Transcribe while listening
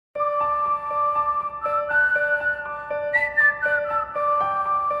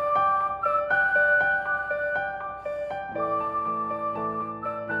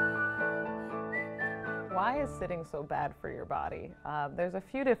sitting so bad for your body? There's a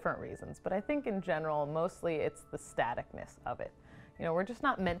few different reasons, but I think in general, mostly it's the staticness of it. You know, we're just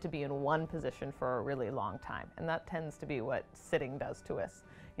not meant to be in one position for a really long time, and that tends to be what sitting does to us.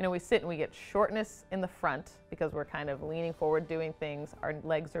 You know, we sit and we get shortness in the front because we're kind of leaning forward doing things, our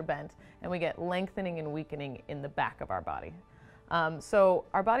legs are bent, and we get lengthening and weakening in the back of our body. So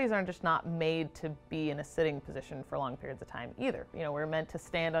our bodies aren't just not made to be in a sitting position for long periods of time either. You know, we're meant to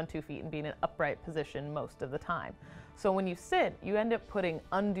stand on 2 feet and be in an upright position most of the time. So when you sit, you end up putting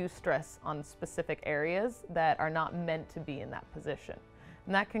undue stress on specific areas that are not meant to be in that position.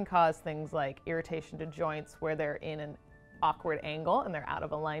 And that can cause things like irritation to joints where they're in an awkward angle and they're out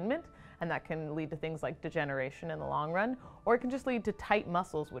of alignment, and that can lead to things like degeneration in the long run, or it can just lead to tight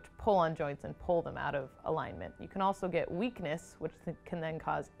muscles which pull on joints and pull them out of alignment. You can also get weakness, which can then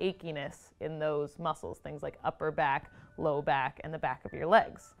cause achiness in those muscles, things like upper back, low back, and the back of your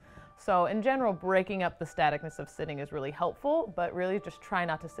legs. So in general, breaking up the staticness of sitting is really helpful, but really just try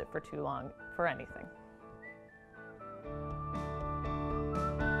not to sit for too long for anything.